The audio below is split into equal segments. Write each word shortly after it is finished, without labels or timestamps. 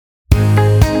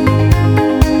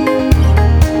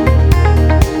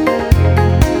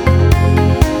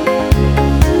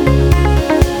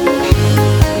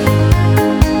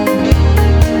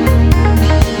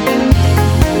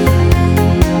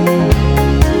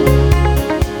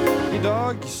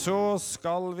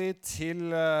skal vi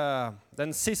til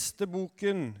den siste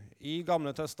boken i Gamle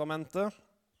Testamentet.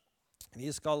 Vi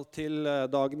skal til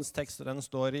dagens tekst, og den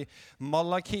står i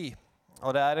Malaki.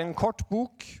 Og det er en kort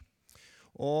bok,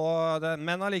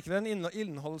 men allikevel en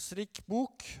innholdsrik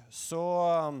bok, så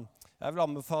jeg vil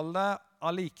anbefale deg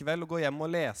allikevel å gå hjem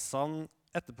og lese den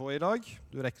etterpå i dag.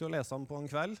 Du rekker å lese den på en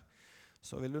kveld,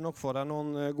 så vil du nok få deg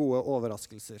noen gode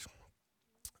overraskelser.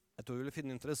 Jeg tror du vil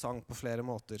finne det interessant på flere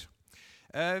måter.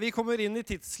 Vi kommer inn i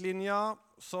tidslinja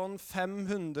sånn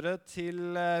 500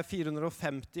 til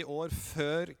 450 år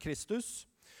før Kristus.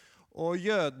 Og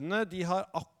jødene de har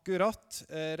akkurat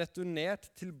returnert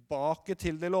tilbake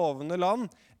til det lovende land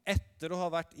etter å ha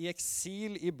vært i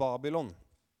eksil i Babylon.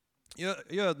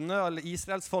 Jødene, eller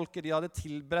Israelsfolket, de hadde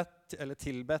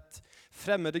tilbedt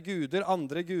fremmede guder,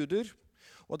 andre guder.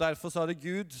 Og derfor så hadde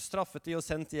Gud straffet de og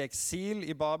sendt i eksil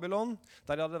i Babylon,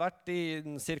 der de hadde vært i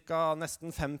cirka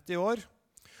nesten 50 år.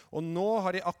 Og nå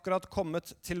har de akkurat kommet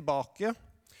tilbake,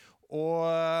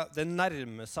 og det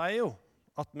nærmer seg jo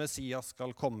at Messias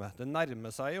skal komme. Det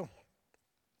nærmer seg jo.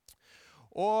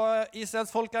 Og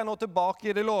Israels folk er nå tilbake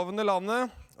i det lovende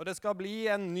landet, og det skal bli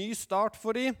en ny start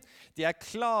for dem. De er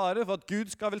klare for at Gud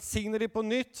skal velsigne dem på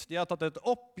nytt. De har tatt et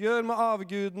oppgjør med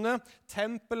avgudene.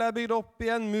 Tempelet er bygd opp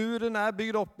igjen, muren er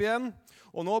bygd opp igjen.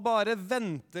 Og nå bare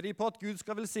venter de på at Gud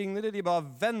skal velsigne dem. De bare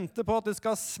venter på at det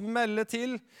skal smelle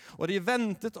til. Og de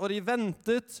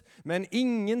ventet, men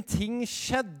ingenting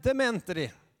skjedde, mente de.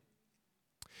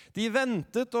 De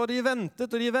ventet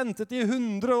i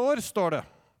 100 år, står det.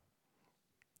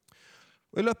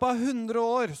 Og i løpet av 100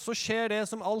 år så skjer det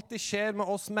som alltid skjer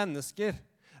med oss mennesker,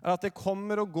 er at det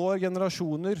kommer og går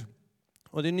generasjoner,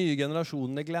 og de nye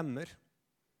generasjonene glemmer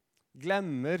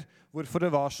hvorfor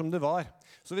det var som det var.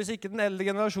 Så hvis ikke den eldre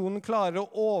generasjonen klarer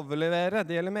å overlevere,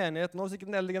 det gjelder menigheten nå, hvis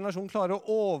ikke den eldre generasjonen klarer å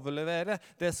overlevere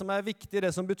det som er viktig,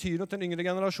 det som betyr noe til den yngre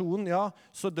generasjonen, ja,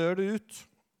 så dør det ut.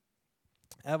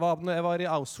 Jeg var i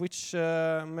Auschwitz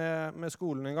med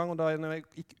skolen en gang, og da jeg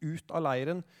gikk ut av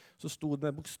leiren, så stod det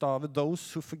med bokstavet «Those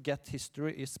who forget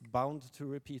history is bound to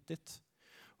repeat it».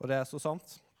 Og det er så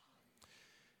sant.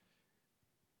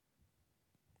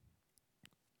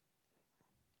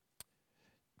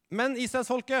 Men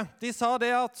Israelsfolket, de sa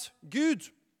det at «Gud,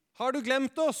 har du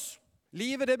glemt oss?»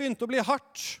 Livet det begynte å bli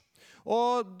hardt.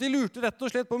 Og de lurte rett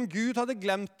og slett på om Gud hadde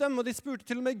glemt dem, og de spurte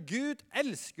til og med «Gud,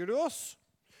 elsker du oss?»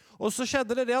 Og så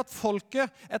skjedde det at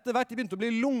folket etter hvert begynte å bli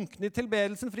lunkne i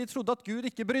tilbedelsen, for de trodde at Gud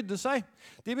ikke brydde seg.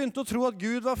 De begynte å tro at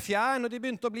Gud var fjern, og de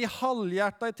begynte å bli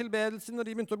halvhjertet i tilbedelsen, og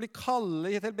de begynte å bli kalde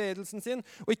i tilbedelsen sin.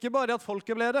 Og ikke bare at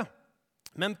folket ble det,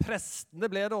 men prestene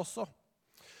ble det også.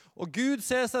 Og Gud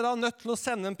ser seg da nødt til å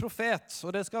sende en profet,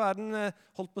 og det skal være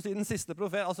den siste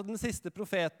profeten, altså den siste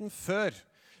profeten før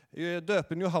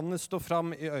døperen Johannes står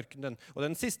fram i ørkenen. Og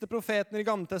den siste profeten i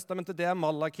Gamle Testamentet, det er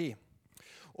Malaki.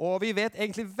 Og vi vet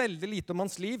egentlig veldig lite om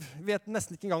hans liv. Vi vet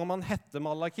nesten ikke engang om han heter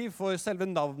Malaki, for selve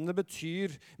navnet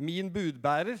betyr min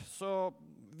budbærer, så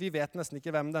vi vet nesten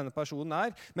ikke hvem denne personen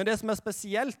er. Men det som er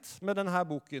spesielt med denne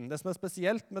boken, det som er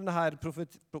spesielt med denne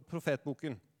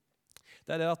profetboken,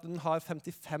 det er det at den har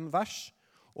 55 vers,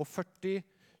 og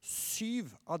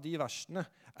 47 av de versene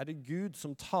er det Gud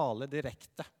som taler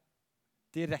direkte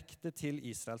til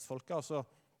Israelsfolket. Altså,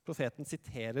 profeten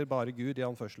siterer bare Gud i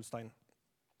anførselstegn.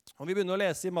 Og vi begynner å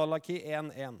lese i Malaki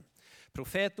 1:1.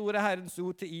 Profetordet Herrens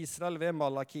ord til Israel ved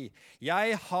Malaki.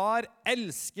 Jeg har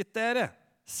elsket dere,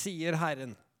 sier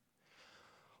Herren.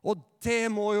 Og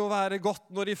det må jo være godt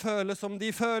når de føler som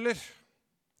de føler.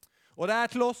 Og det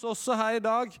er til oss også her i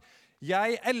dag.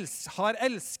 Jeg har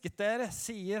elsket dere,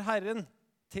 sier Herren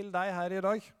til deg her i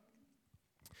dag.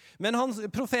 Men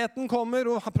profeten kommer,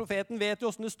 og profeten vet jo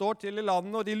hvordan det står til i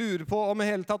landet, og de lurer på om i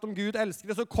hele tatt om Gud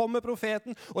elsker det. Så kommer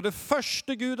profeten, og det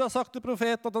første Gud har sagt til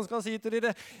profeten at han skal si til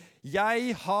dere,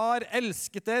 jeg har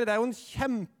elsket dere. Det er jo en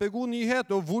kjempegod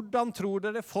nyhet, og hvordan tror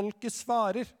dere folket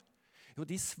svarer? Jo,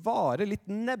 de svarer litt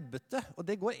nebbete, og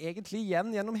det går egentlig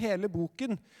igjen gjennom hele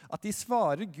boken, at de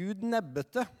svarer Gud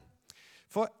nebbete.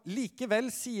 For likevel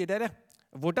sier dere,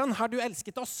 hvordan har du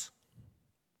elsket oss?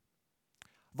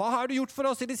 Hva har du gjort for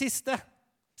oss i det siste?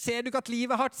 Ser du ikke at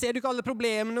livet er hardt? Ser du ikke alle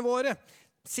problemene våre?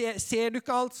 Ser du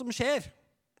ikke alt som skjer?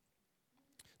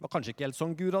 Det var kanskje ikke helt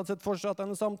sånn Gud hadde sett for seg at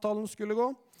denne samtalen skulle gå.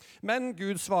 Men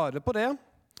Gud svarer på det.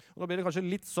 Og nå blir det kanskje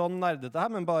litt sånn nerdete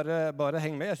her, men bare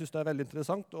heng med. Jeg synes det er veldig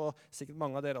interessant, og sikkert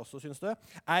mange av dere også synes det.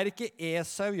 Er ikke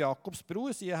Esau Jakobs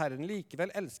bror, sier Herren,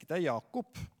 likevel elsket jeg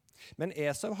Jakob. Men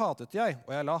Esau hatet jeg,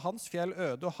 og jeg la hans fjell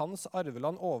øde, og hans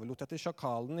arveland overlot jeg til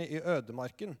sjakalene i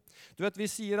ødemarken. Du vet,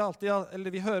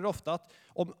 vi hører ofte at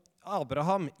om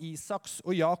Abraham, Isaks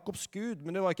og Jakobs Gud,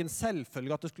 men det var ikke en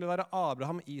selvfølge at det skulle være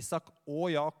Abraham, Isak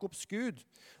og Jakobs Gud.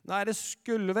 Nei, det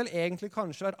skulle vel egentlig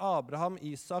kanskje være Abraham,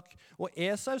 Isak og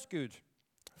Esaus Gud.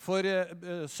 For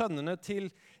sønnene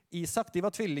til Isak, de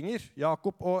var tvillinger,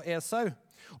 Jakob og Esau.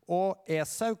 Og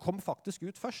Esau kom faktisk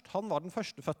ut først. Han var den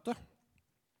førstefødte.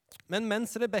 Men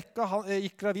mens Rebekka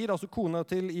gikk gravid, altså kona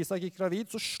til Isak gikk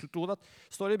gravid, så står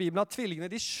det i Bibelen at tvillingene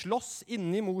de slåss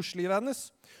inni morslivet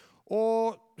hennes.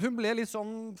 Og hun ble litt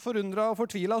sånn forundret og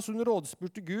fortvilet, så hun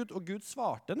rådspurte Gud, og Gud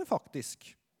svarte henne faktisk.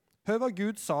 Hør hva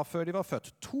Gud sa før de var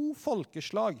født. 2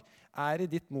 folkeslag er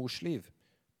i ditt morsliv.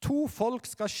 2 folk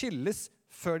skal skilles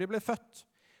før de ble født.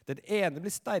 Den ene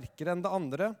blir sterkere enn det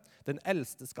andre. Den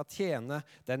eldste skal tjene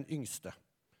den yngste.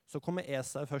 Så kommer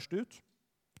Esau først ut.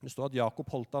 Det står at Jakob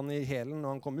holdt han i hælen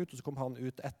når han kom ut, og så kom han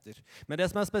ut etter. Men det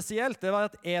som er spesielt, det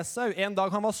var at Esau, en dag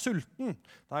han var sulten,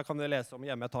 det kan dere lese om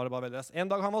hjemme, jeg tar det bare veldig.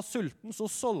 En dag han var sulten, så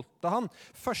solgte han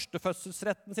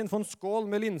førstefødselsretten sin for en skål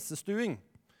med linsestuing.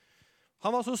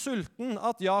 Han var så sulten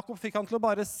at Jakob fikk han til å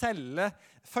bare selge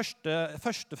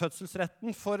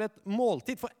førstefødselsretten for et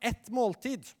måltid, for ett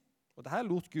måltid. Og det her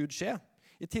lot Gud skje.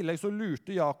 I tillegg så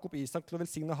lurte Jakob Isak til å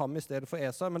velsigne ham i stedet for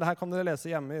Esau, men det her kan dere lese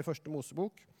hjemme i første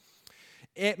Mosebok.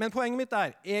 Men poenget mitt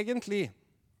er egentlig,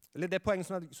 eller det poenget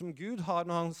som Gud har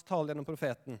når han taler gjennom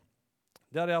profeten,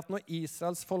 det er at når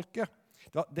Israelsfolket,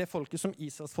 det folket som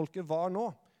Israelsfolket var nå,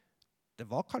 det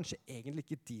var kanskje egentlig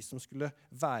ikke de som skulle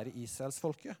være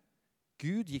Israelsfolket.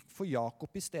 Gud gikk for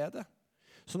Jakob i stedet.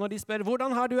 Så når de spør,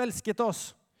 hvordan har du elsket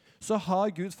oss? Så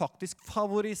har Gud faktisk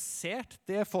favorisert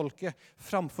det folket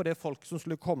framfor det folket som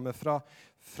skulle komme fra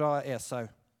Esau.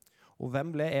 Og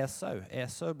hvem ble Esau?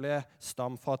 Esau ble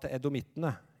stamfar til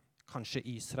edomittene, kanskje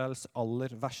Israels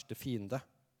aller verste fiende.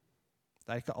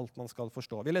 Det er ikke alt man skal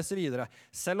forstå. Vi leser videre.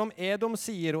 Selv om Edom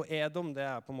sier, og Edom det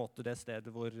er på en måte det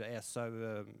stedet hvor Esau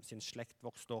sin slekt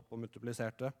vokste opp og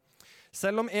multipliserte.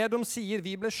 Selv om Edom sier,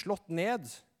 vi ble slått ned,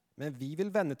 men vi vil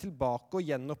vende tilbake og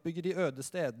gjenoppbygge de øde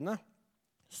stedene,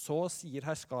 så sier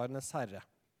herskarenes herre.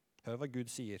 Hør hva Gud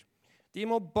sier. De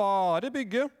må bare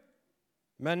bygge,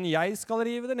 men jeg skal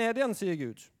rive det ned igjen, sier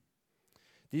Gud.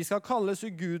 De skal kalles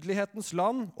ugudelighetens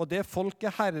land, og det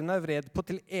folket Herren er vred på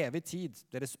til evig tid.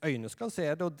 Deres øyne skal se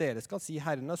det, og dere skal si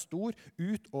Herren er stor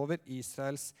ut over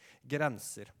Israels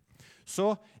grenser.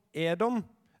 Så Edom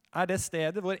er det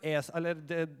stedet eller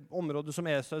det området som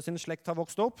Esau sin slekt har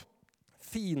vokst opp.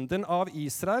 Fienden av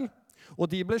Israel,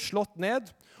 og de ble slått ned,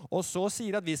 og så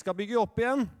sier at vi skal bygge opp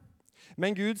igjen.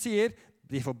 Men Gud sier,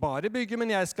 de får bare bygge,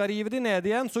 men jeg skal rive de ned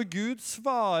igjen. Så Gud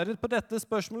svarer på dette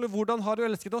spørsmålet, hvordan har du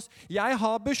elsket oss? Jeg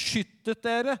har beskyttet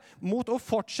dere mot, og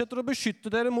fortsetter å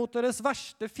beskytte dere mot deres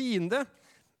verste fiende.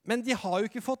 Men de har jo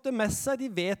ikke fått det med seg, de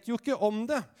vet jo ikke om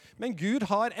det. Men Gud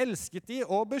har elsket de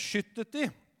og beskyttet de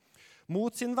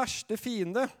mot sin verste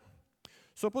fiende.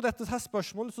 Så på dette her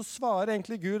spørsmålet så svarer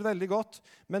egentlig Gud veldig godt,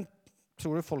 men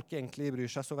tror du folk egentlig bryr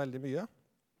seg så veldig mye?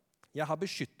 Jeg har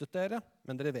beskyttet dere,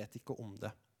 men dere vet ikke om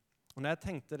det. Og når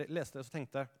jeg leste det, så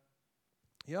tenkte jeg,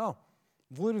 ja,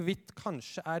 hvorvidt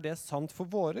kanskje er det sant for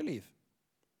våre liv?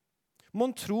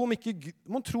 Mon tro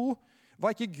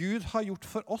hva ikke Gud har gjort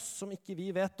for oss som ikke vi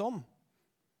vet om?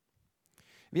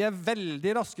 Vi er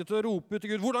veldig raske til å rope ut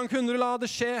til Gud, hvordan kunne du la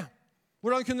det skje?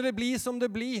 Hvordan kunne det bli som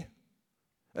det bli?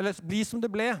 Eller bli som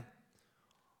det ble?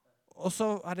 Og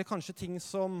så er det kanskje ting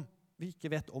som vi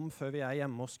ikke vet om før vi er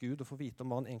hjemme hos Gud og får vite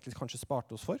om hva han egentlig kanskje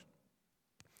sparte oss for.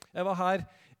 Jeg var her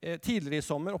tidligere i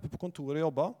sommer oppe på kontoret og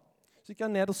jobbet. Så gikk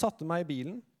jeg ned og satte meg i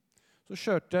bilen. Så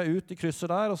kjørte jeg ut i krysset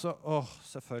der, og så,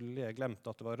 selvfølgelig, jeg glemte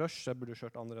at det var rush. Jeg burde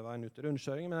kjørt andre veien ut i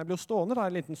rundkjøringen, men jeg ble stående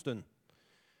der en liten stund.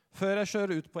 Før jeg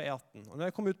kjører ut på E18. Og når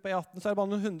jeg kom ut på E18, så er det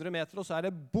bare noen 100 meter, og så er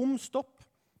det bom stopp,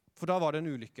 for da var det en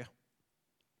ulykke.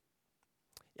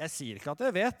 Jeg sier ikke at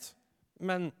jeg vet,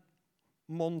 men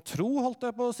mon tro, holdt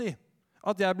jeg på å si,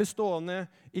 at jeg blir stående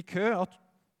i kø, at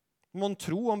mon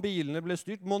tro om bilene ble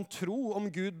styrt, mon tro om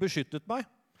Gud beskyttet meg.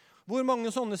 Hvor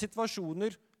mange sånne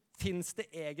situasjoner finnes det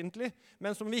egentlig,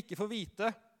 men som vi ikke får vite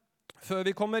før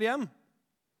vi kommer hjem?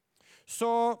 Så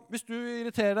hvis du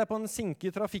irriterer deg på en sinke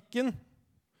i trafikken,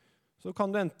 så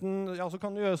kan du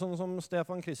gjøre sånn som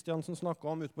Stefan Kristiansen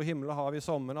snakket om ute på himmel og hav i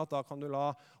sommeren, at da kan du la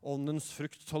åndens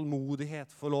frukt,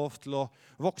 tålmodighet, få lov til å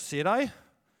vokse i deg.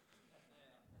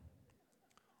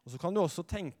 Og så kan du også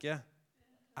tenke,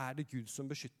 er det Gud som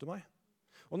beskytter meg?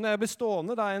 Og når jeg ble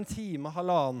stående da en time,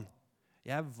 halvannen,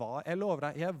 jeg lover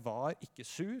deg, jeg var ikke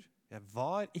sur, jeg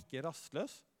var ikke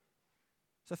rastløs.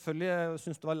 Selvfølgelig, jeg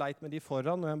synes det var leit med de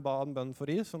foran, når jeg ba en bønn for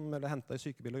de, som ble hentet i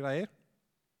sykebil og greier.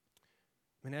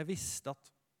 Men jeg visste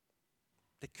at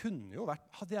det kunne jo vært,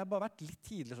 hadde jeg bare vært litt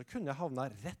tidlig, så kunne jeg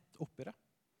havnet rett oppi det.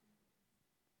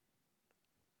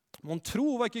 Man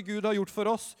tror hva ikke Gud har gjort for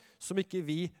oss, som ikke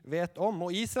vi vet om.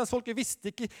 Og Israelsfolket visste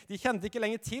ikke, de kjente ikke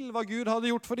lenger til hva Gud hadde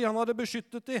gjort for dem. Han hadde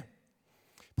beskyttet dem.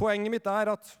 Poenget mitt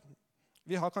er at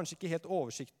vi har kanskje ikke helt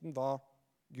oversikten hva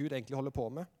Gud egentlig holder på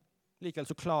med. Likevel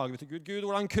så klager vi til Gud. Gud,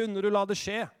 hvordan kunne du la det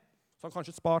skje? Så han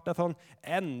kanskje spart deg for en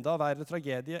enda verre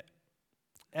tragedie.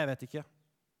 Jeg vet ikke.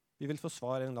 Vi vil få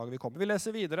svar en dag vi kommer. Vi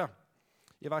leser videre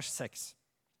i vers 6.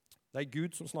 Det er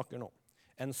Gud som snakker nå.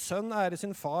 En sønn ærer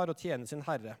sin far og tjener sin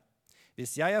herre.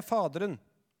 Hvis jeg er faderen,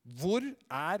 hvor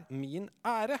er min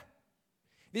ære?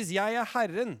 Hvis jeg er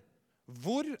herren,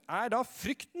 hvor er da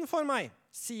frykten for meg?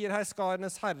 Sier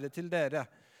herskarenes herre til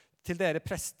dere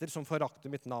prester som forakter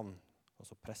mitt navn.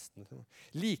 Altså prestene.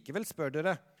 Likevel spør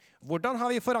dere, hvordan har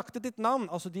vi foraktet ditt navn?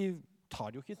 Altså de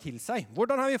tar det jo ikke til seg.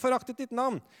 Hvordan har vi foraktet ditt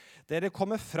navn? Dere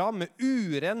kommer fram med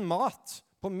uren mat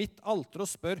på mitt alter og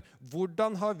spør,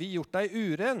 hvordan har vi gjort deg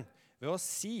uren? Ved å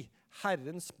si,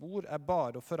 Herrens spor er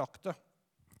bare å forakte.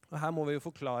 Og her må vi jo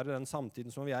forklare den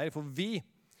samtiden som vi er i, for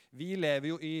vi lever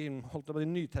jo i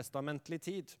nytestamentlig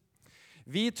tid.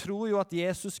 Vi tror jo at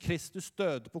Jesus Kristus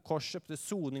døde på korset til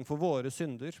soning for våre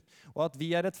synder, og at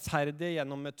vi er rettferdige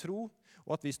gjennom med tro,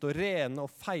 og at vi står rene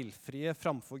og feilfrie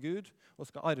framfor Gud, og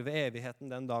skal arve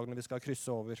evigheten den dagen vi skal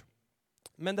krysse over.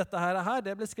 Men dette her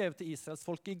det ble skrevet til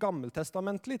Israelsfolket i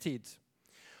gammeltestamentlig tid.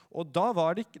 Og da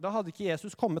hadde ikke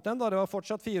Jesus kommet ennå, det var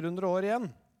fortsatt 400 år igjen.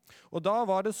 Og da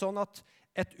var det sånn at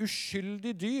et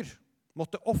uskyldig dyr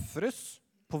måtte offres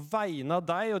på vegne av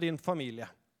deg og din familie.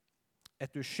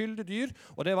 Et uskyldig dyr,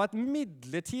 og det var et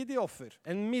midlertidig offer,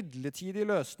 en midlertidig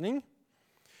løsning.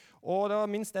 Og det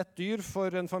var minst ett dyr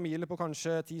for en familie på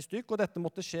kanskje 10 stykk, og dette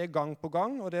måtte skje gang på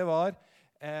gang, og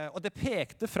det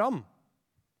pekte fram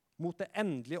mot det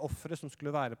endelige offeret som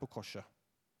skulle være på korset.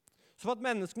 Så for at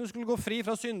menneskene skulle gå fri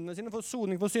fra syndene sine, for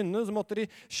soning for syndene, så måtte de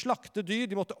slakte dyr,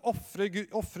 de måtte offre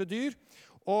dyr.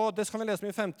 Og det kan vi lese om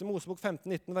i 5. Mosebok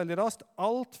 15:19 veldig raskt.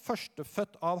 Alt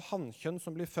førstefødt av hannkjønn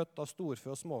som blir født av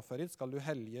storfe og småfører, skal du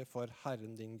hellige for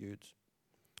Herren din Gud.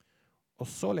 Og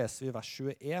så leser vi vers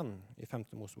 21 i 5.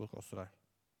 Mosebok også der.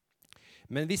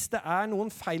 Men hvis det er noen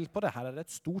feil på det, her er det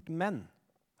et stort men.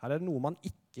 Her er det noe man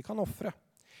ikke kan offre.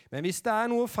 Men hvis det er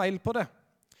noe feil på det,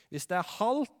 hvis det er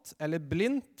halt eller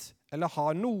blindt, eller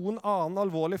har noen annen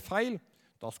alvorlig feil,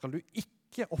 da skal du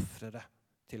ikke offre det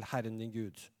til Herren din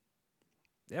Gud.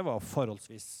 Det var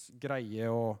forholdsvis greie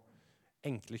og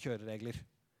enkle kjøreregler.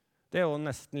 Det er jo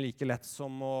nesten like lett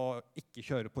som å ikke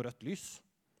kjøre på rødt lys.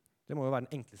 Det må jo være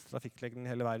den enkleste trafikkregelen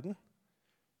i hele verden.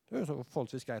 Det er jo så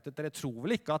forholdsvis greit. Dere tror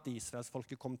vel ikke at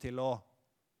Israelsfolket kom til å...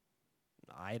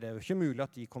 Nei, det er jo ikke mulig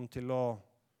at de kom til å...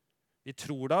 Vi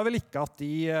tror da vel ikke at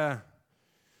de...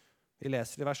 Vi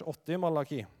leser i vers 8 i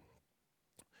Malaki.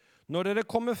 Når dere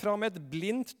kommer fram med et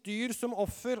blindt dyr som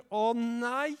offer, å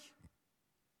nei!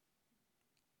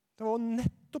 Det var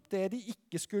nettopp det de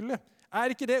ikke skulle. Er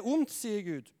ikke det ondt, sier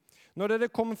Gud. Når dere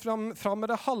kommer fram med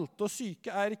det halte og syke,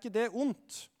 er ikke det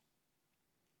ondt?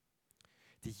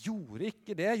 De gjorde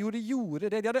ikke det. Jo, de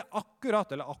gjorde det. De hadde akkurat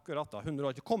 100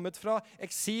 år, kommet fra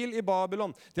eksil i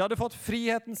Babylon. De hadde fått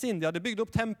friheten sin. De hadde bygd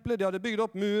opp tempelet, de hadde bygd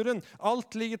opp muren.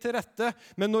 Alt ligger til rette.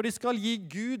 Men når de skal gi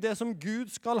Gud det som Gud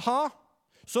skal ha,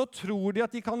 så tror de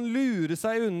at de kan lure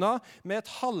seg unna med et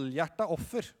halvhjertet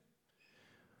offer.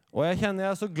 Og jeg kjenner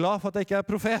jeg er så glad for at jeg ikke er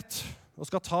profet og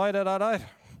skal ta i det der.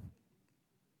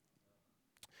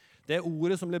 Det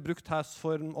ordet som ble brukt her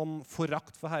om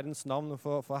forakt for Herrens navn og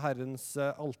for Herrens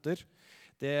alter,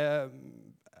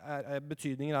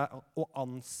 betydningen er å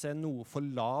anse noe for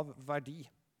lav verdi,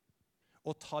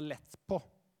 og ta lett på.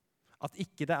 At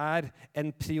ikke det er en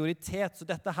prioritet. Så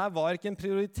dette her var ikke en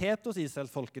prioritet hos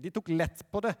Israelsfolket. De tok lett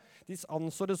på det. De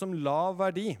anså det som lav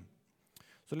verdi.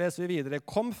 Så leser vi videre.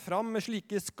 Kom fram med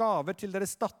slike skaver til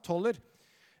deres stattholder.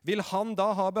 Vil han da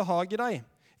ha behag i deg?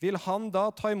 Vil han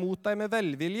da ta imot deg med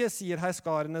velvilje, sier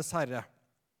herskarenes herre.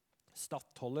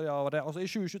 Stattholder, ja. Altså, I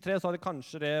 2023 så hadde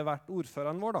kanskje det vært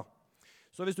ordføreren vår da.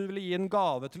 Så hvis du ville gi en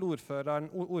gave til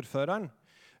ordføreren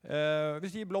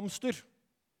hvis du gir blomster,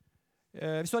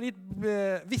 hvis du hadde gitt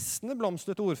visne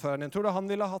blomster til ordføreren din, tror du han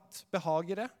ville hatt behag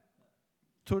i det?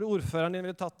 Tror du ordføreren din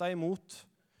ville tatt deg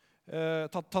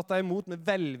imot med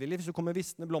velvillig hvis du kom med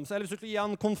visne blomster? Eller hvis du skulle gi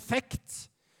han konfekt,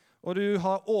 og du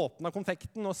har åpnet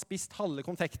konfekten og spist halve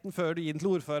konfekten før du gir den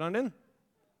til ordføreren din?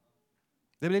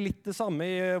 Det blir litt det samme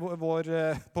i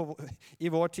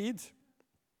vår tid.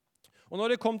 Og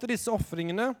når det kom til disse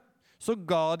offringene, så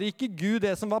ga de ikke Gud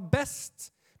det som var best,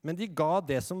 men de ga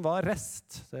det som var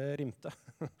rest. Det rimte.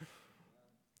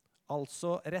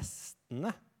 Altså restene.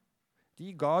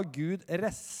 De ga Gud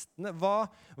restene. Hva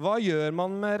gjør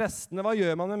man med restene? Hva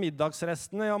gjør man med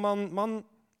middagsrestene? Ja, man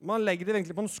Man legger det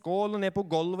egentlig på en skål og ned på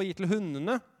gulvet og gir til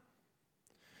hundene.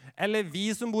 Eller vi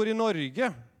som bor i Norge,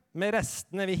 med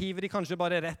restene, vi hiver de kanskje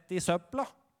bare rett i søpla.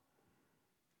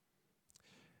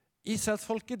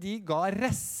 Israelsfolket, de ga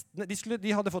restene,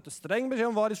 de hadde fått streng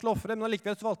beskjed om hva de skulle offre, men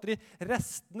allikevel så valgte de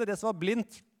restene, det som var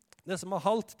blindt, det som var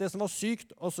halt, det som var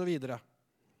sykt, og så videre.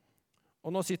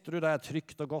 Og nå sitter du der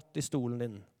trygt og godt i stolen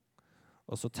din,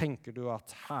 og så tenker du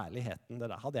at herligheten, det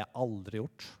der hadde jeg aldri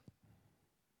gjort.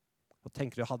 Og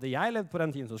tenker du, hadde jeg levd på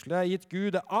den tiden, så skulle jeg gitt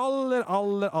Gud det aller,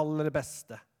 aller, aller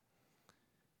beste.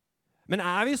 Men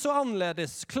er vi så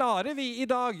annerledes? Klarer vi i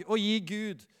dag å gi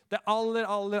Gud det aller,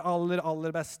 aller, aller,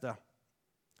 aller beste?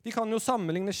 Vi kan jo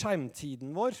sammenligne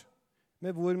skjermtiden vår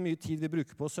med hvor mye tid vi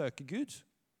bruker på å søke Gud.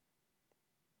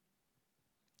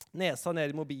 Nesa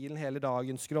ned i mobilen hele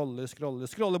dagen,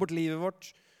 scroller bort livet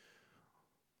vårt.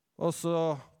 Og så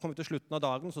kommer vi til slutten av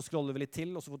dagen, så scroller vi litt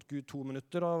til, og så får Gud 2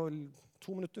 minutter, og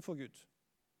 2 minutter for Gud.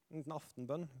 En liten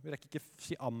aftenbønn. Vi rekker ikke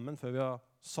si amen før vi har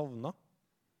sovnet.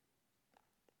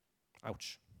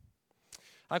 Ouch.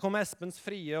 Her kommer Espens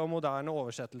frie og moderne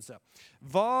oversettelse.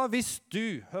 Hva hvis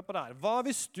du, hør på det her, hva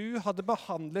hvis du hadde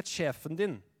behandlet sjefen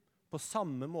din på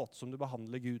samme måte som du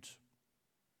behandler Gud?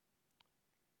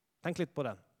 Tenk litt på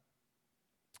den.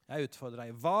 Jeg utfordrer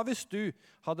deg. Hva hvis du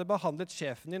hadde behandlet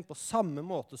sjefen din på samme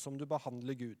måte som du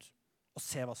behandler Gud? Og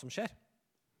se hva som skjer.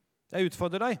 Jeg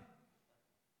utfordrer deg.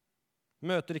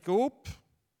 Møter ikke opp.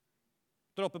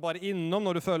 Dropper bare innom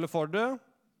når du føler for det.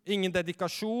 Ingen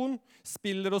dedikasjon.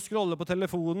 Spiller og scroller på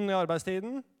telefonen i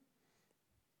arbeidstiden.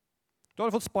 Du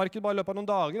har fått sparket bare i løpet av noen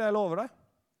dager, jeg lover deg.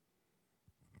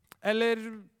 Eller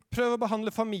prøv å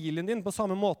behandle familien din på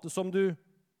samme måte som du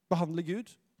behandler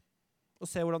Gud. Og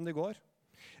se hvordan det går.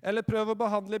 Eller prøv å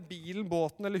behandle bilen,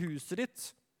 båten eller huset ditt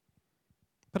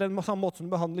på den samme måte som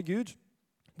du behandler Gud.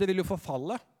 Det vil jo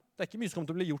forfalle. Det er ikke mye som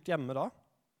kommer til å bli gjort hjemme da.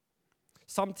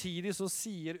 Samtidig så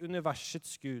sier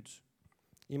universets Gud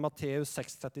i Matteus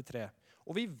 6,33,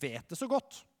 og vi vet det så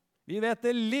godt. Vi vet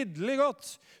det lidderlig godt.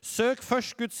 Søk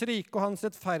først Guds rike og hans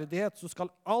rettferdighet, så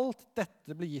skal alt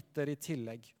dette bli gitt dere i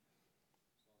tillegg.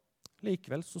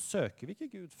 Likevel så søker vi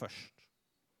ikke Gud først.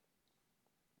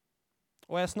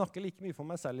 Og jeg snakker like mye for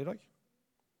meg selv i dag.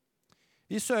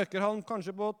 Vi søker han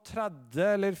kanskje på 30.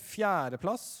 eller 4.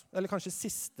 plass, eller kanskje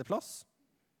siste plass.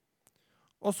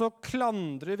 Og så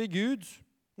klandrer vi Gud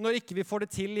når ikke vi får det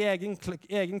til i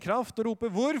egen kraft, og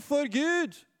roper, hvorfor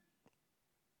Gud?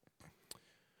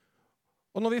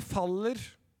 Og når vi faller,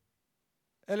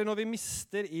 eller når vi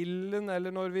mister ilden,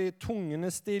 eller når tungene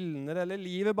stilner, eller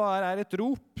livet bare er et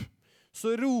rop,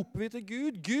 så roper vi til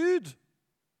Gud, Gud,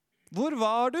 hvor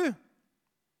var du?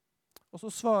 Og så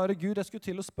svarer Gud, jeg skulle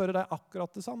til å spørre deg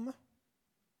akkurat det samme.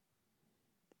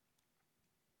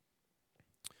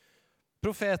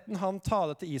 Profeten han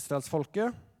taler til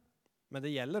Israelsfolket, men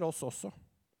det gjelder oss også.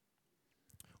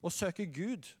 Å søke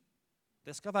Gud,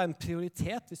 det skal være en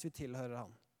prioritet hvis vi tilhører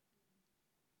han.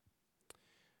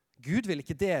 Gud vil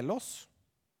ikke dele oss.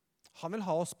 Han vil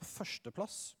ha oss på første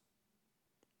plass.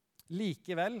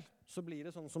 Likevel så blir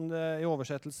det sånn som det i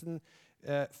oversettelsen,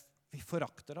 vi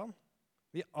forakter han.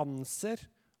 Vi anser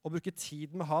å bruke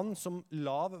tid med han som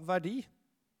lav verdi.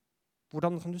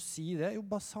 Hvordan kan du si det? Jo,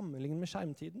 bare sammenlignet med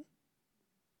skjermtiden.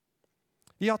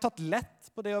 Vi har tatt lett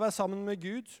på det å være sammen med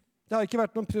Gud. Det har ikke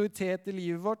vært noen prioritet i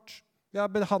livet vårt. Vi har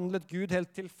behandlet Gud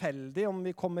helt tilfeldig om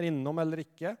vi kommer innom eller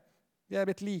ikke. Vi er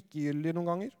blitt likegyldige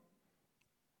noen ganger.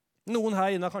 Noen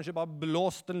her inne har kanskje bare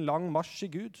blåst en lang marsj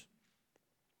i Gud.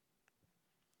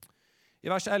 I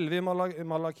vers 11 i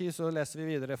Malaki så leser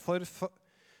vi videre. For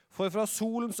fra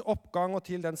solens oppgang og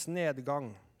til dens nedgang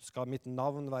skal mitt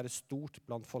navn være stort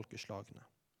blant folkeslagene.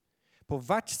 På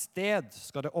hvert sted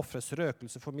skal det offres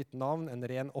røkelse for mitt navn, en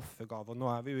ren offergave. Og nå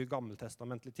er vi jo i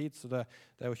gammeltestamentlig tid, så det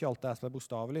er jo ikke alt det som er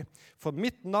bokstavelig. For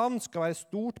mitt navn skal være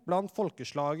stort blant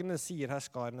folkeslagene, sier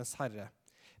herskarenes Herre.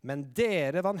 Men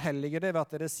dere vanhelliger det ved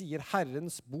at dere sier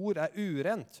Herrens bord er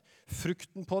urent.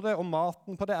 Frukten på det og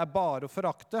maten på det er bare å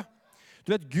forakte.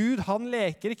 Du vet, Gud, han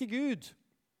leker ikke Gud.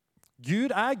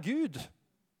 Gud er Gud.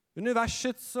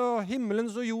 Universets og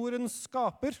himmelens og jordens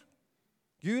skaper.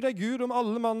 Gud er Gud om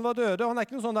alle mann var døde. Han er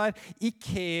ikke noen sånn der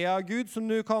IKEA-Gud som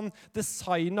du kan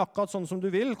designe akkurat sånn som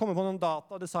du vil. Komme på noen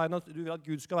data og designe at du vil at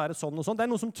Gud skal være sånn og sånn. Det er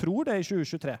noen som tror det i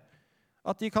 2023.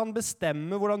 At de kan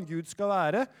bestemme hvordan Gud skal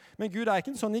være. Men Gud er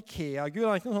ikke en sånn IKEA-Gud.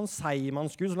 Han er ikke en sånn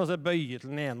seigmannsgud som lar seg bøye til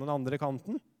den ene og den andre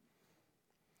kanten.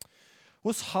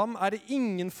 Hos ham er det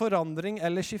ingen forandring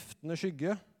eller skiftende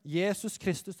skygge. Jesus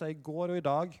Kristus er i går og i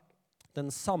dag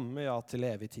den samme, ja, til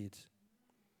evig tid.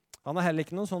 Han er heller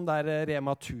ikke noen sånn der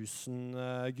Rema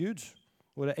 1000-gud,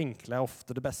 hvor det enkle er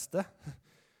ofte det beste.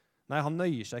 Nei, han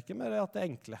nøyer seg ikke med det at det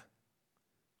er enkle.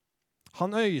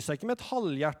 Han øyer seg ikke med et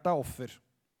halvhjertet offer.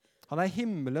 Han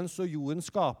himmelens og jordens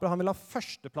skaper. Han vil ha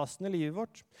førsteplassen i livet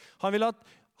vårt. Han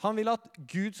vil at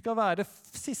Gud skal være det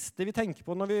siste vi tenker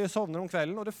på når vi sovner om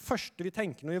kvelden, og det første vi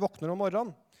tenker når vi våkner om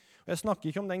morgenen. Og jeg snakker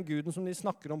ikke om den Guden som de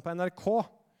snakker om på NRK,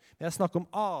 men jeg snakker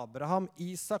om Abraham,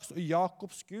 Isaks og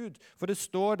Jakobs Gud. For det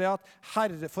står det at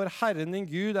for Herren din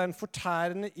Gud en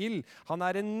fortærende ild. Han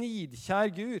en nidkjær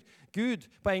Gud.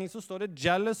 På engelsk så står det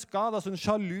jealous God, altså en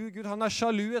sjalu Gud. Han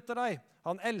sjalu etter deg.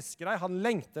 Han elsker deg, han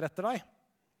lengter etter deg.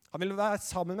 Han vil være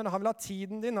sammen med deg, han vil ha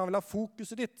tiden din, han vil ha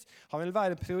fokuset ditt. Han vil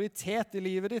være en prioritet i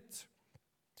livet ditt.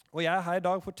 Og jeg her i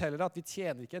dag forteller at vi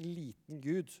tjener ikke en liten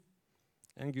Gud.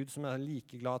 En Gud som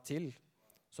like glad til,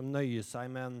 som nøyer seg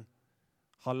med en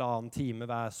 1,5 time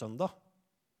hver søndag.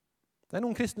 Det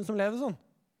noen kristne som lever sånn.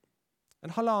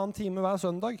 En 1,5 time hver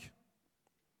søndag.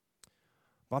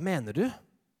 Hva mener du?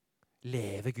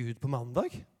 Lever Gud på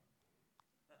mandag?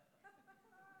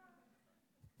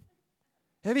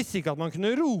 Jeg visste ikke at man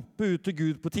kunne rope ut til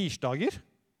Gud på tirsdager.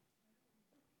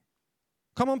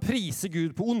 Kan man prise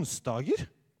Gud på onsdager?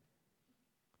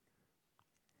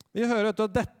 Vi hører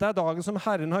at dette dagen som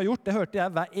Herren har gjort. Det hørte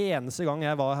jeg hver eneste gang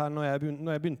jeg var her når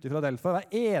jeg begynte i Philadelphia.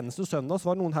 Hver eneste søndag så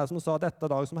var det noen her som sa dette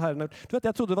dagen som Herren har gjort. Du vet,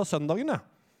 jeg trodde det var søndagen,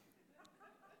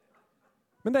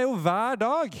 Men det jo hver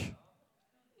dag.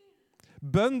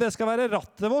 Bønn, det skal være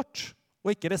rattet vårt,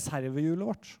 og ikke reservehjulet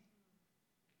vårt.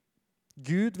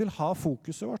 Gud vil ha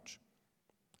fokuset vårt.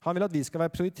 Han vil at vi skal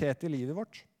være prioritet i livet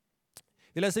vårt.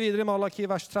 Vi leser videre i Malaki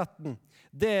vers 13.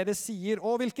 Dere sier,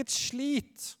 å hvilket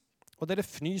slit, og dere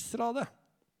fnyser av det.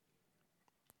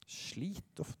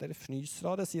 Slit, og dere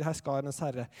fnyser av det, sier herskarenes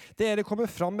Herre. Dere kommer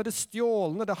fram med det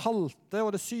stjålne, det halte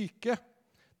og det syke.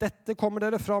 Dette kommer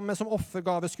dere fram med som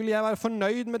offergave. Skulle jeg være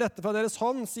fornøyd med dette fra deres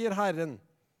hånd, sier Herren.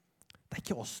 Det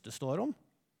ikke oss det står om.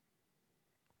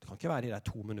 Det kan ikke være i de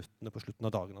 2 minuttene på slutten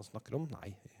av dagen han snakker om.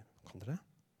 Nei, kan dere?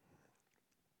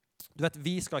 Du vet,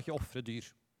 vi skal ikke offre dyr.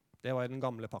 Det var i den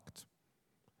gamle pakt.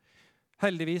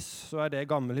 Heldigvis så det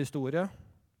gammel historie.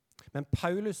 Men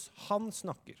Paulus, han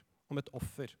snakker om et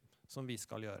offer som vi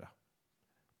skal gjøre.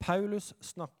 Paulus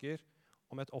snakker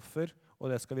om et offer, og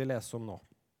det skal vi lese om nå.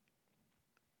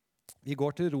 Vi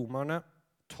går til Romerne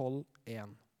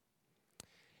 12:1.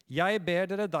 Jeg ber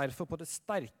dere derfor på det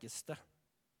sterkeste,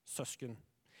 søsken,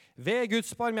 ved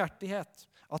Guds barmhjertighet,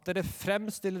 at dere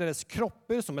fremstiller deres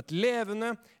kropper som et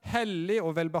levende, hellig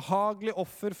og velbehagelig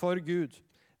offer for Gud.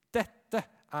 Dette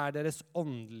deres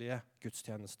åndelige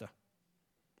gudstjeneste.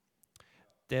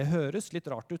 Det høres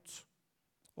litt rart ut,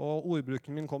 og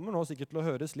ordbruken min kommer nå sikkert til å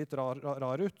høres litt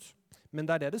rar ut, men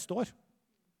det det står.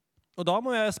 Og da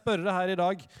må jeg spørre deg her i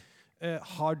dag,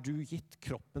 har du gitt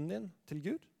kroppen din til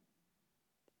Gud?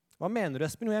 Hva mener du,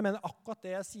 Espen? Jeg mener akkurat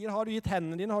det jeg sier. Har du gitt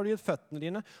hendene dine? Har du gitt føttene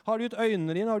dine? Har du gitt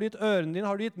øynene dine? Har du gitt ørene dine?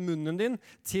 Har du gitt munnen din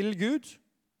til Gud?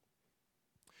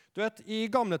 Du vet, i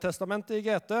Gamle Testamentet i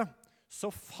GT,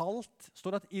 så står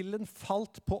det at ilden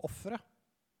falt på offeret.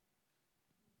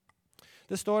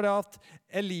 Det står det at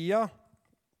Elia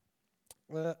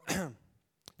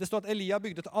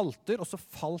bygde et alter, og så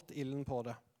falt ilden på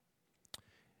det.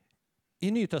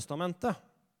 I Nytestamentet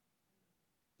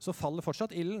så faller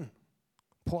fortsatt ilden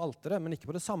på alteret, men ikke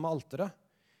på det samme alteret.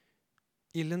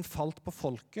 Ilden falt på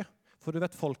folket, for du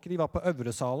vet, folket de var på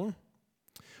øvresalen.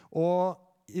 Og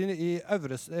i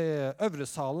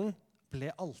øvresalen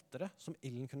ble alteret som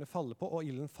ilden kunne falle på, og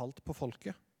ilden falt på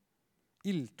folket.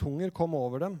 Ildtunger kom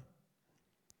over dem.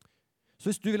 Så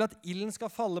hvis du vil at ilden skal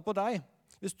falle på deg,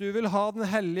 hvis du vil ha den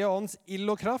hellige ånds ild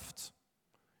og kraft,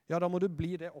 ja, da må du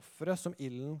bli det offeret som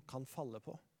ilden kan falle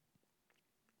på.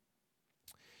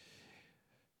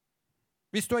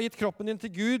 Hvis du har gitt kroppen din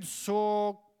til Gud,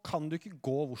 så kan du ikke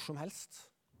gå hvor som helst.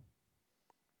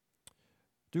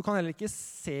 Du kan heller ikke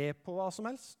se på hva som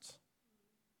helst.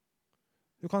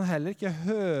 Du kan heller ikke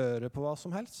høre på hva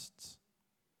som helst.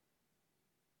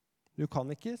 Du kan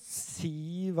ikke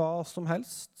si hva som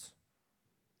helst.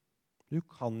 Du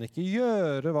kan ikke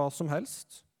gjøre hva som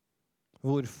helst.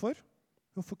 Hvorfor?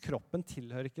 For kroppen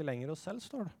tilhører ikke lenger oss selv,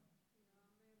 står det.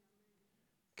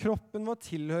 Kroppen vår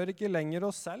tilhører ikke lenger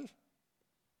oss selv.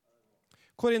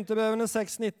 Korinterbrevet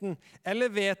 6:19. Eller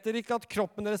vet dere ikke at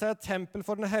kroppen deres et tempel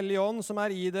for den hellige ånd som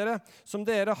i dere, som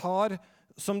dere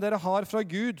har fra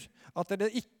Gud, at dere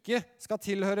ikke skal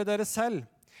tilhøre dere selv?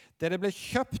 Dere ble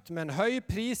kjøpt med en høy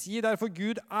pris, gi derfor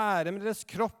Gud ære med deres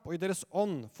kropp og i deres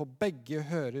ånd, for begge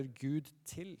hører Gud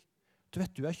til. Du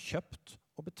vet, du kjøpt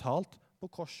og betalt på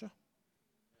korset.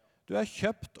 Du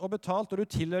kjøpt og betalt, og du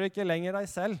tilhører ikke lenger deg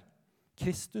selv.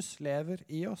 Kristus lever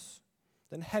i oss.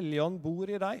 Den hellige ånd bor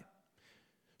i deg.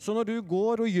 Så når du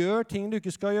går og gjør ting du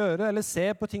ikke skal gjøre, eller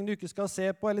ser på ting du ikke skal se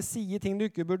på, eller sier ting du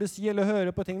ikke burde si, eller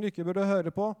hører på ting du ikke burde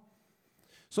høre på,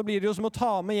 så blir det jo som å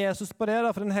ta med Jesus på det, da,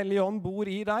 for den hellige ånd bor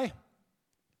i deg.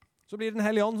 Så blir det den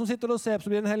hellige ånd som sitter og ser på, så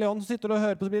blir det den hellige ånd som sitter og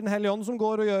hører på, så blir det den hellige ånd som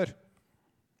går og gjør.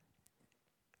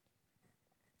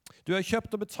 Du har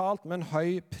kjøpt og betalt med en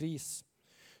høy pris.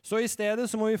 Så i stedet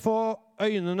så må vi få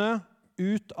øynene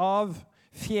ut av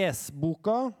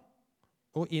fjesboka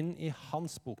og inn i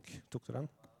hans bok. Tok du den?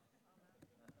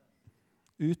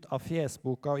 Ut av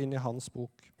fjesboka og inn i hans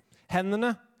bok.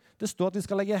 Hendene. Det står at vi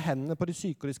skal legge hendene på de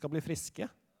syke, og de skal bli friske.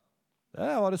 Det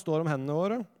er hva det står om hendene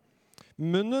våre.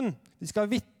 Munnen. Vi skal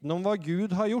vitne om hva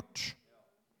Gud har gjort.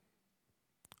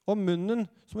 Og munnen,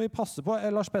 som vi passer på,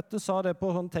 Lars Petter sa det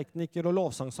på sånn tekniker- og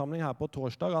lovsangsamling her på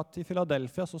torsdag, at i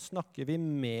Philadelphia så snakker vi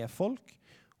med folk,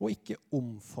 og ikke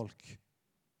om folk.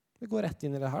 Det går rett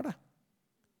inn i det her, det.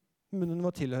 Munnen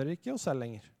vår tilhører ikke oss selv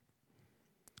lenger.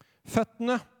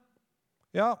 Føttene.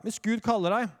 Ja, hvis Gud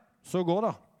kaller deg, så gå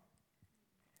da.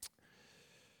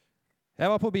 Jeg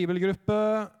var på bibelgruppe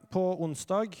på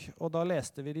onsdag, og da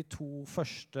leste vi de 2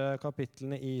 første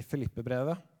kapitlene i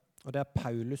Filippebrevet, og det er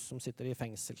Paulus som sitter i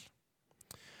fengsel.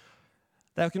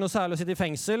 Det er jo ikke noe særlig å sitte i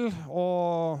fengsel,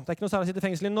 og det er ikke noe særlig å sitte i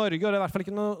fengsel i Norge, og det er i hvert fall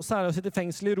ikke noe særlig å sitte i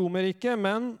fengsel i Romerriket,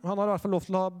 men han har i hvert fall lov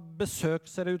til å ha besøk,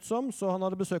 ser det ut som, så han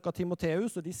hadde besøk av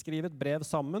Timoteus, og de skriver et brev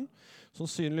sammen.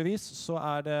 Sannsynligvis så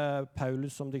er det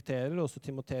Paulus som dikterer, og også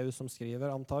Timoteus som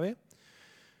skriver, antar vi.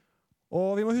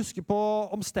 Og vi må huske på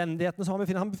omstendighetene som han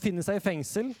befinner. Han befinner seg i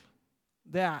fengsel.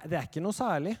 Det er ikke noe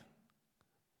særlig.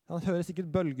 Han hører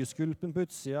sikkert bølgeskulpen på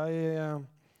utsida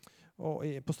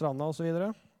på stranda og så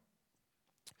videre.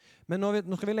 Men nå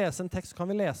skal vi lese en tekst, kan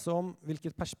vi lese om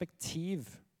hvilket perspektiv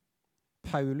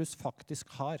Paulus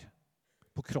faktisk har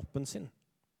på kroppen sin.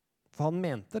 For han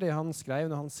mente det han skrev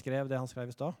når han skrev det han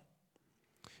skrev i stad.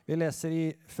 Vi leser i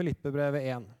Filippebrevet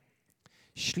 1.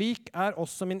 Slik er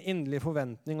også min inderlige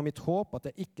forventning og mitt håp at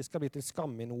jeg ikke skal bli til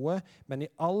skamme i noe, men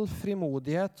i all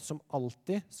frimodighet som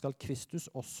alltid skal Kristus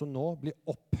også nå bli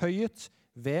opphøyet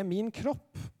ved min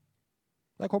kropp.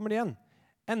 Der kommer det igjen.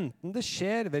 Enten det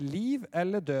skjer ved liv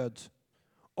eller død.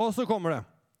 Og så kommer det.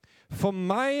 For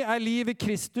meg er livet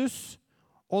Kristus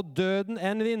og døden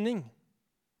en vinning.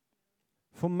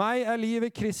 For meg er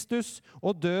livet Kristus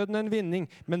og døden en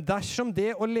vinning. Men dersom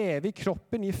det å leve i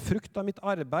kroppen gir frukt av mitt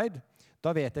arbeid, da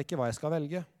vet jeg ikke hva jeg skal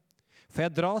velge. For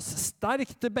jeg dras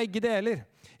sterkt til begge deler.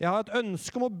 Jeg har et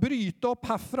ønske om å bryte opp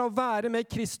herfra og være med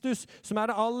Kristus, som er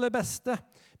det aller beste.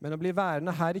 Men å bli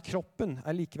værende her i kroppen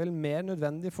er likevel mer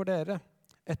nødvendig for dere,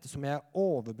 ettersom jeg er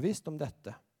overbevist om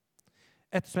dette.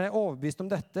 Ettersom jeg er overbevist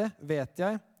om dette, vet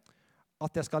jeg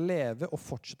at jeg skal leve og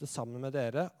fortsette sammen med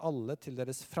dere, alle til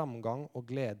deres framgang og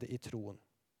glede i troen.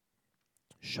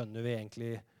 Skjønner vi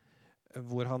egentlig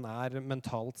hvor han er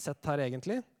mentalt sett her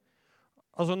egentlig?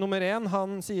 Altså nummer 1,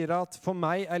 han sier at for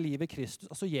meg er livet Kristus.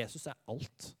 Altså Jesus er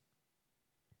alt.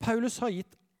 Paulus har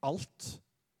gitt alt.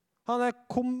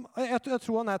 Jeg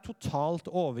tror han er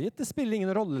totalt overgitt. Det spiller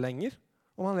ingen rolle lenger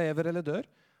om han lever eller dør.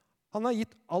 Han har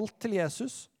gitt alt til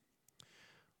Jesus.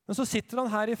 Men så sitter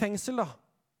han her i fengsel da,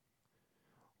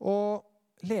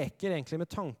 og leker egentlig med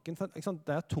tanken, for det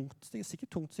er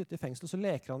sikkert tungt å sitte i fengsel, så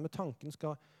leker han med tanken,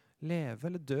 skal leve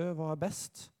eller dø, hva er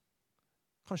best?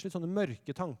 Kanskje litt sånne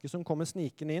mørke tanker som kommer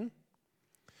snikende inn.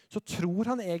 Så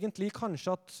tror han egentlig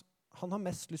kanskje at han har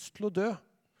mest lyst til å dø.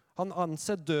 Han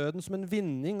anser døden som en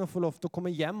vinning og får lov til å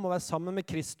komme hjem og være sammen med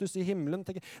Kristus i himmelen.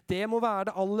 Tenker, det må være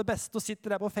det aller beste å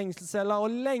sitte der på fengselscella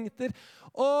og lengter.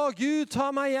 Å, Gud, ta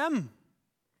meg hjem!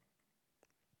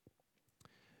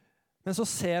 Men så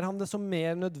ser han det som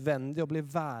mer nødvendig å bli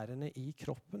værende i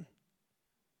kroppen.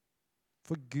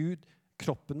 For Gud,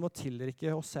 kroppen vår tilhører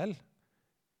ikke oss selv.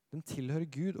 Den tilhører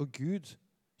Gud, og Gud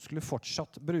skulle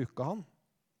fortsatt bruke han.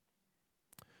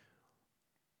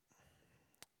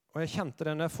 Og jeg kjente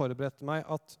det når jeg forberedte meg,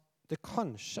 at det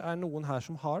kanskje er noen her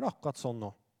som har det akkurat sånn nå.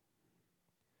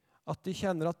 At de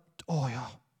kjenner at, å ja,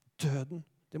 døden,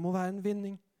 det må være en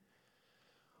vinning.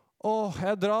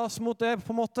 Jeg dras mot det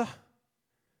på en måte.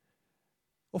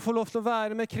 Og få lov til å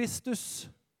være med Kristus.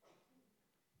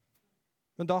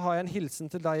 Men da har jeg en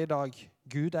hilsen til deg i dag.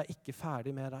 Gud er ikke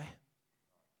ferdig med deg.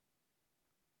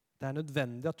 Det er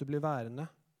nødvendig at du blir værende.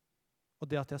 Og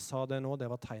det at jeg sa det nå,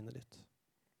 det var tegnet ditt.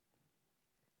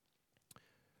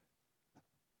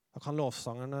 Da kan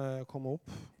lovsangerne komme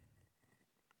opp.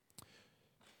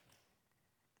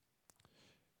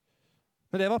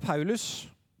 Men det var Paulus.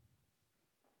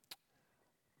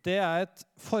 Det er et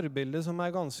forbilde som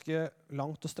er ganske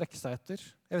langt å strekke seg etter.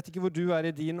 Jeg vet ikke hvor du er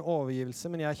i din overgivelse,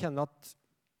 men jeg kjenner at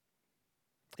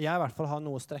jeg i hvert fall har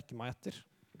noe å strekke meg etter.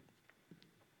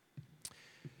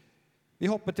 Vi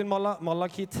hopper til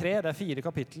Malaki 3, det 4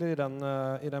 kapitler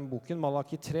i den boken.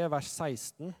 Malaki 3, vers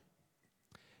 16.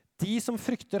 De som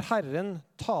frykter Herren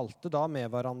talte da med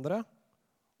hverandre,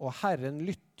 og Herren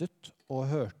lyttet og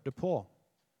hørte på.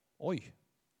 Oi!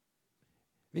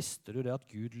 Visste du det at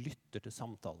Gud lytter til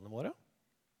samtalene våre?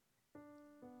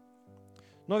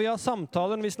 Når vi har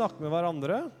samtaler, når vi snakker med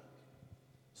hverandre,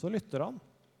 så lytter han.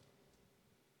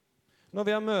 Når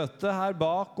vi har møte her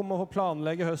bak om å få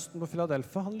planlegge høsten på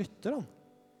Philadelphia, han lytter han.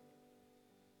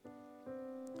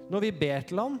 Når vi ber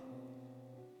til han,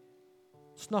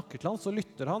 snakker til han, så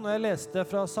lytter han. Og jeg leste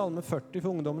fra Salme 40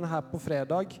 for ungdommene her på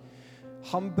fredag.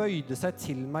 Han bøyde seg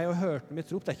til meg og hørte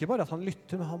mitt rop. Det er ikke bare at han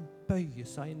lytter, men han bøyer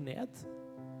seg ned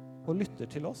og lytter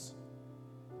til oss.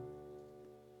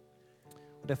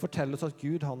 Og det forteller oss at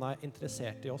Gud, han er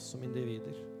interessert i oss som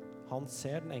individer. Han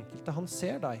ser den enkelte, han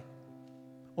ser deg.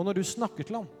 Og når du snakker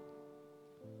til ham,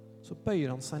 så bøyer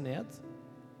han seg ned,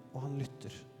 og han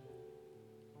lytter.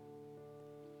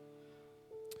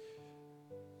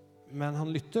 Men han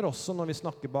lytter også når vi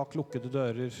snakker bak lukkede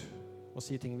dører og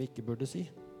sier ting vi ikke burde si.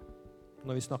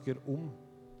 Når vi snakker om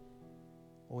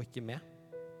og ikke med.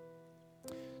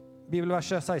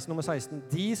 Bibelverset 16, nummer 16.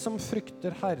 De som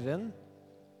frykter Herren,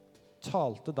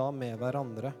 talte da med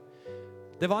hverandre.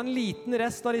 Det var en liten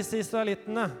rest av disse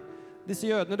israelittene, disse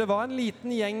jødene. Det var en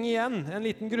liten gjeng igjen, en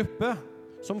liten gruppe,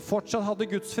 som fortsatt hadde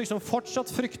gudsfrykt, som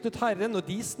fortsatt fryktet Herren, og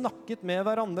de snakket med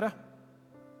hverandre.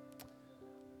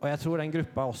 Og jeg tror den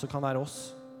gruppa også kan være oss.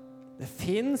 Det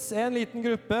finnes en liten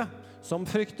gruppe som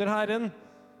frykter Herren,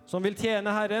 som vil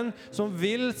tjene Herren, som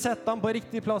vil sette ham på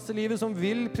riktig plass i livet, som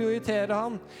vil prioritere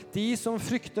ham. De som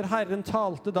frykter Herren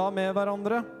talte da med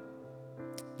hverandre.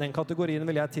 Den kategorien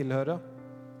vil jeg tilhøre.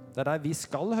 Det er der vi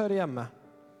skal høre hjemme.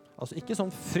 Altså ikke sånn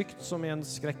frykt som i en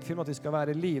skrekkfilm, at vi skal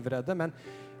være livredde, men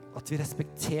at vi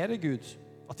respekterer Gud,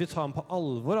 at vi tar ham på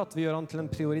alvor, at vi gjør ham til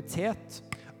en prioritet,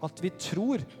 at vi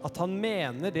tror at han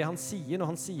mener det han sier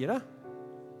når han sier det.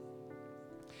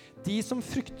 De som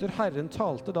frykter Herren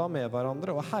talte da med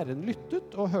hverandre, og Herren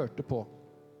lyttet og hørte på.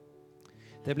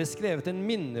 Det ble skrevet en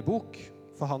minnebok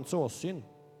for hans åsyn,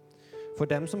 for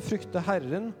dem som frykter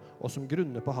Herren og som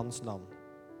grunner på hans navn.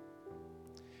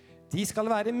 De skal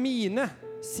være mine,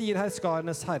 sier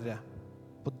herskarenes Herre,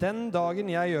 på den dagen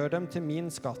jeg gjør dem til min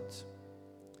skatt.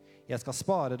 Jeg skal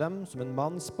spare dem som en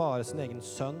mann sparer sin egen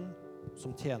sønn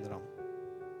som tjener ham.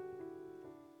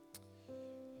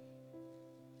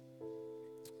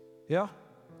 Ja,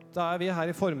 da er vi her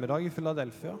i formiddag i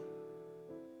Philadelphia,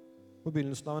 på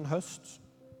begynnelsen av en høst.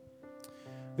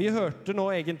 Vi hørte nå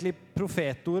egentlig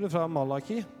profetordet fra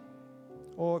Malaki,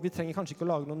 og vi trenger kanskje ikke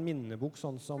å lage noen minnebok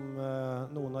sånn som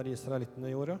noen av de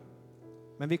israelittene gjorde.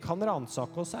 Men vi kan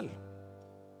ransake oss selv.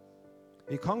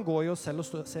 Vi kan gå i oss selv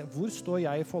og se, hvor står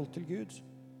jeg i forhold til Gud?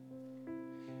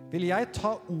 Vil jeg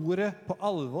ta ordet på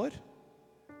alvor?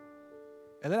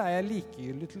 Eller er jeg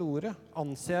likegyldig til ordet?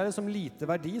 Anser jeg det som lite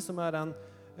verdi, som er den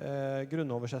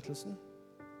grunnoversettelsen?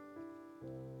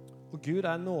 Og Gud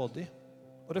er nådig.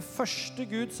 Og det første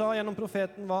Gud sa gjennom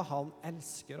profeten var, han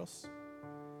elsker oss.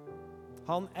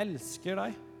 Han elsker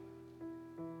deg.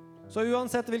 Så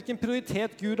uansett hvilken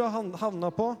prioritet Gud har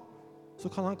havnet på, så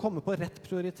kan han komme på rett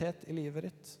prioritet i livet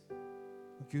ditt.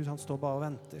 Og Gud, han står bare og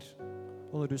venter.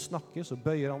 Og når du snakker, så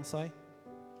bøyer han seg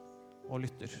og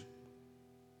lytter.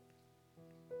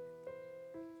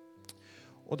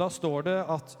 Og da står det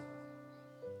at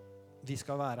vi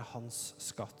skal være hans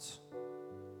skatt.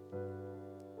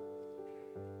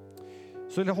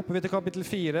 Så hopper vi til kapittel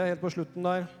 4, helt på slutten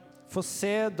der. For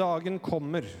se, dagen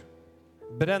kommer,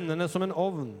 brennende som en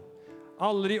ovn.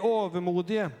 Aldri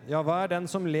overmodige, ja, hver den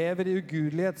som lever i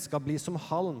ugudelighet skal bli som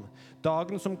halm.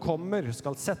 Dagen som kommer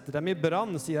skal sette dem i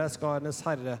brann, sier herskarenes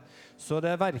Herre, så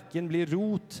det hverken blir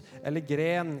rot eller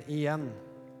gren igjen.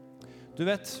 Du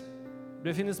vet,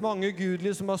 det finnes mange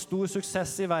ugudelige som har stor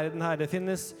suksess i verden her. Det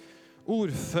finnes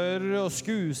ordførere og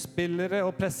skuespillere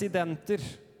og presidenter.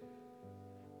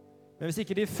 Men hvis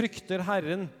ikke de frykter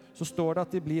Herren, så står det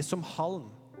at de blir som halm.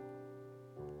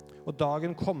 Og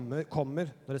dagen kommer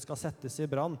når det skal settes i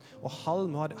brann. Og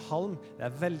halm, det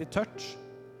er veldig tørt.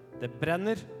 Det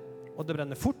brenner, og det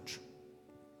brenner fort.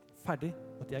 Ferdig,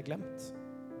 at de er glemt.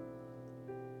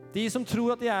 De som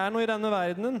tror at de er noe i denne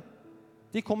verdenen,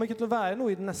 de kommer ikke til å være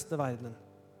noe i den neste verdenen.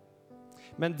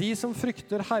 Men de som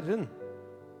frykter Herren,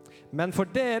 men for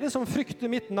dere som frykter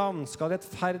mitt navn, skal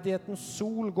rettferdighetens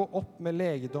sol gå opp med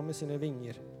legedom i sine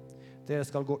vinger. Dere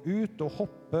skal gå ut og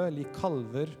hoppe lik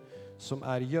kalver som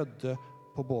er gjødde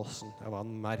på båsen. Det var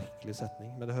en merkelig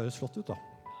setning, men det høres flott ut da.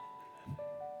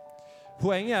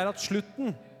 Poenget er at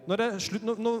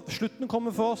når slutten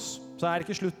kommer for oss, så er det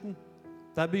ikke slutten.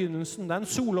 Det er begynnelsen, det er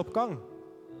en soloppgang.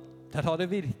 Det da det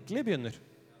virkelig begynner.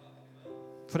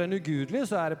 For den ugudelige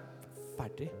så det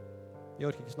ferdig. Jeg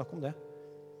orker ikke snakke om det.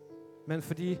 Men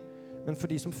for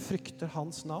de som frykter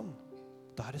hans navn,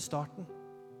 da det starten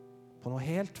på noe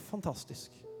helt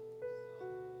fantastisk.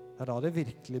 Det da det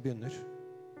virkelig begynner.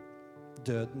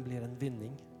 Døden blir en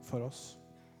vinning for oss.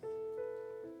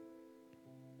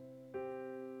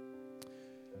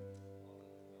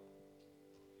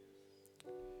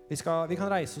 Vi kan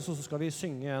reise oss, og så skal vi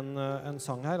synge en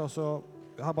sang her, og så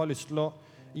jeg har bare lyst til å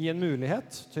gi en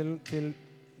mulighet til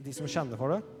de som kjenner på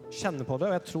det,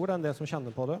 og jeg tror det en del som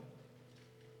kjenner på det.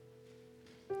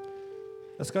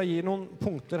 Jeg skal gi noen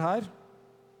punkter her,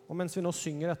 og mens vi nå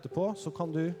synger etterpå, så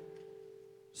kan du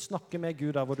snakke med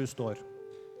Gud der hvor du står.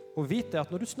 Og vit det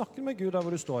at når du snakker med Gud der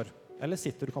hvor du står, eller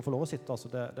sitter, du kan få lov å sitte,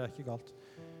 altså, det ikke galt.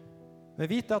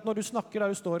 Men vit det at når du snakker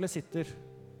der du står eller sitter,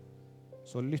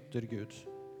 så lytter Gud.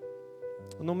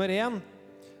 Og nummer 1,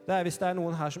 det hvis det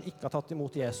noen her som ikke har tatt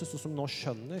imot Jesus, og som nå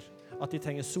skjønner at de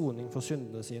trenger soning for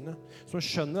syndene sine, som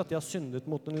skjønner at de har syndet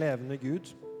mot den levende Gud.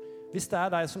 Hvis det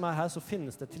deg som her, så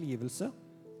finnes det tilgivelse.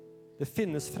 Det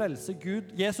finnes frelse.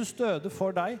 Gud, Jesus døde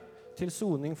for deg til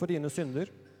soning for dine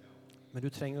synder, men du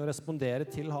trenger å respondere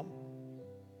til ham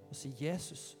og si,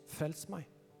 Jesus, frels meg,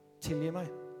 tilgi meg,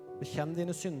 bekjenn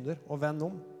dine synder og vend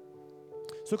om.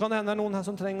 Så kan det hende noen her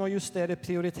som trenger å justere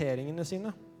prioriteringene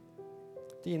sine.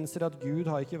 De innser at Gud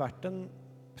har ikke vært en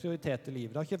prioritet i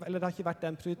livet, eller det har ikke vært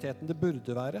den prioriteten det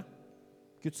burde være.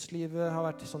 Guds liv har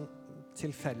vært sånn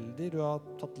tilfeldig, du har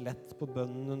tatt lett på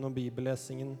bønnen og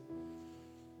bibellesingen.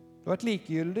 Du har vært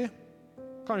likegyldig.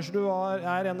 Kanskje du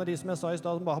en av de som jeg sa i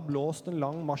sted, som bare har blåst en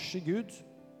lang marsj i Gud.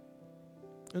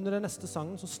 Under den neste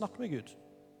sangen, så snakk med Gud.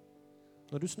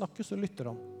 Når du snakker, så lytter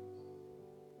han.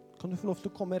 Kan du få lov til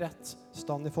å komme i rett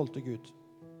stand i forhold til Gud.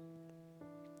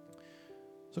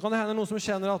 Så kan det hende noen som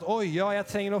kjenner at jeg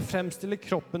trenger å fremstille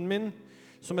kroppen min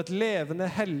som et levende,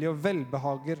 hellig og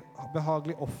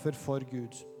velbehagelig offer for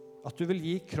Gud. At du vil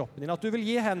gi kroppen din, at du vil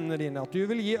gi hendene dine, at du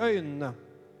vil gi øynene.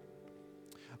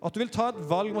 At du vil ta et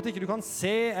valg om at ikke du kan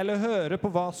se eller høre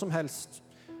på hva som helst.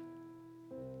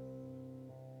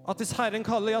 At hvis Herren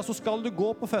kaller, så skal du gå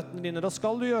på føttene dine, da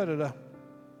skal du gjøre det.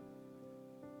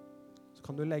 Så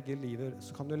kan du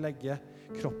legge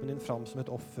kroppen din fram som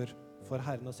et offer for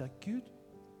Herren og si at Gud,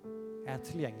 jeg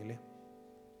tilgjengelig.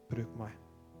 Bruk meg.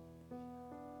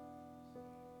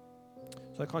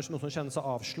 Så det kanskje noen som kjenner seg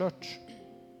avslørt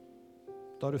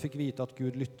da du fikk vite at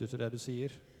Gud lytter til det du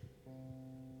sier.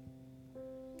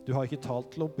 Du har ikke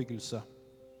talt til oppbyggelse.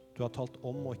 Du har talt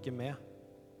om og ikke med.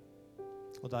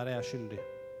 Og der jeg skyldig.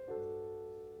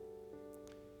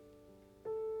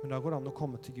 Men da går det an å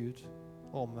komme til Gud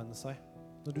og omvende seg.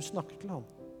 Når du snakker til ham,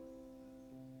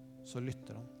 så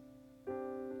lytter han.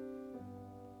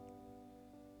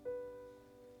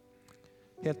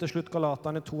 Helt til slutt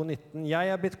Galaterne 2,19.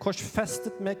 Jeg blitt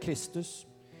korsfestet med Kristus.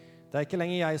 Det ikke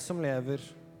lenger jeg som lever,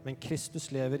 men Kristus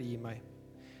lever i meg.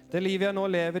 Det livet jeg nå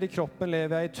lever i kroppen,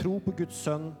 lever jeg i tro på Guds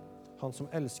sønn, han som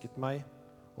elsket meg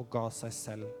og ga seg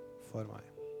selv for meg.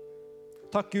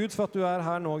 Takk Gud for at du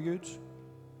her nå, Gud.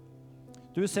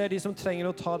 Du ser de som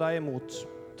trenger å ta deg imot.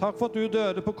 Takk for at du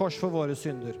døde på kors for våre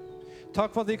synder.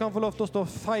 Takk for at vi kan få lov til å stå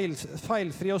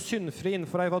feilfri og syndfri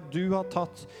innenfor deg, for at du har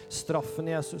tatt straffen,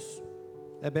 Jesus.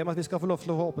 Jeg ber om at vi skal få lov til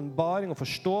å få åpenbaring og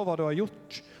forstå hva du har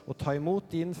gjort, og ta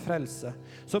imot din frelse.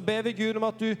 Så ber vi Gud om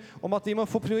at vi må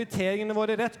få prioriteringene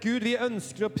våre rett. Gud, vi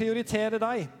ønsker å prioritere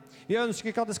deg. Vi ønsker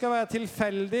ikke at det skal være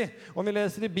tilfeldig om vi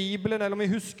leser i Bibelen, eller om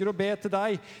vi husker å be til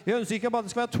deg. Vi ønsker ikke bare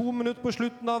at det skal være 2 minutter på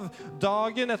slutten av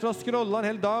dagen etter å ha scrollet en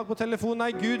hel dag på telefonen.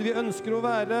 Nei, Gud, vi ønsker å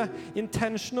være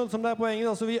intentional, som det på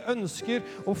engelsk. Altså, vi ønsker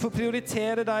å få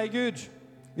prioritere deg, Gud.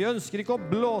 Vi ønsker ikke å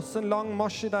blåse en lang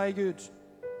marsj i deg, Gud.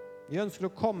 Vi ønsker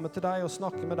å komme til deg og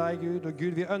snakke med deg, Gud. Og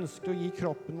Gud, vi ønsker å gi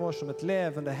kroppen vår som et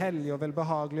levende, hellig og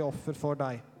velbehagelig offer for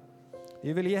deg.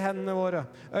 Vi vil gi hendene våre,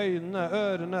 øynene,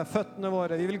 ørene, føttene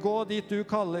våre. Vi vil gå dit du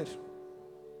kaller.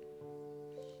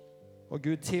 Og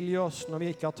Gud, tilgi oss når vi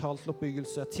ikke har talt til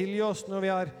oppbyggelse. Tilgi oss når vi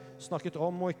har snakket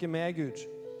om og ikke med, Gud.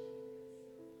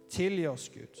 Tilgi oss,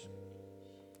 Gud.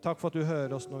 Takk for at du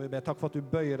hører oss når vi ber. Takk for at du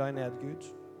bøyer deg ned, Gud.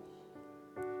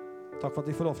 Takk for at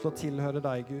vi får lov til å tilhøre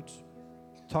deg, Gud.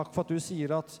 Takk for at du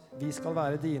sier at vi skal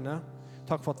være dine.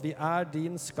 Takk for at vi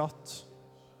din skatt.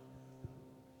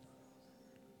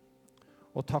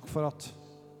 Og takk for at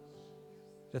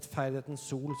rettferdighetens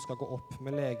sol skal gå opp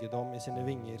med legedom i sine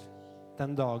vinger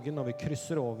den dagen når vi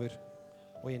krysser over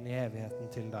og inn i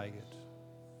evigheten til deg, Gud.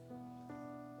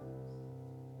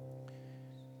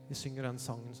 Vi synger den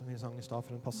sangen som vi sang i stad,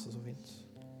 for den passer så fint.